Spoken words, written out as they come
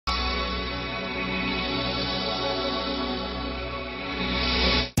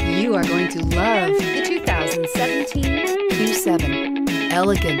You are going to love the 2017 Q7.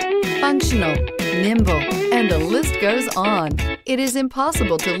 Elegant, functional, nimble, and the list goes on. It is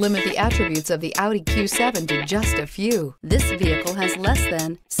impossible to limit the attributes of the Audi Q7 to just a few. This vehicle has less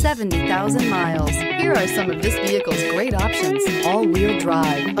than 70,000 miles. Here are some of this vehicle's great options: all-wheel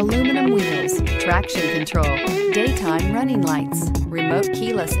drive, aluminum wheels, traction control, daytime running lights, remote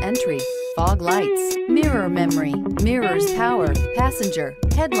keyless entry, fog lights, mirror memory, mirrors power, passenger,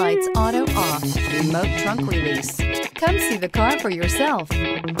 headlights auto off, remote trunk release. Come see the car for yourself.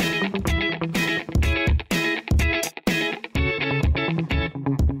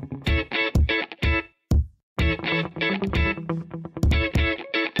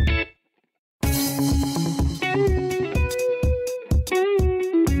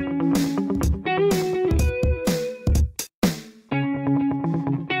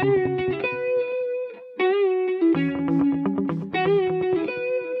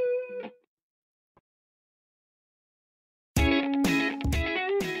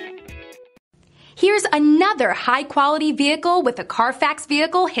 Here's another high-quality vehicle with a Carfax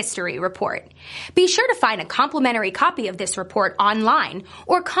Vehicle History Report. Be sure to find a complimentary copy of this report online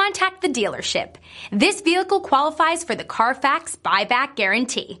or contact the dealership. This vehicle qualifies for the Carfax Buyback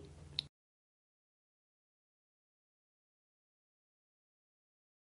Guarantee.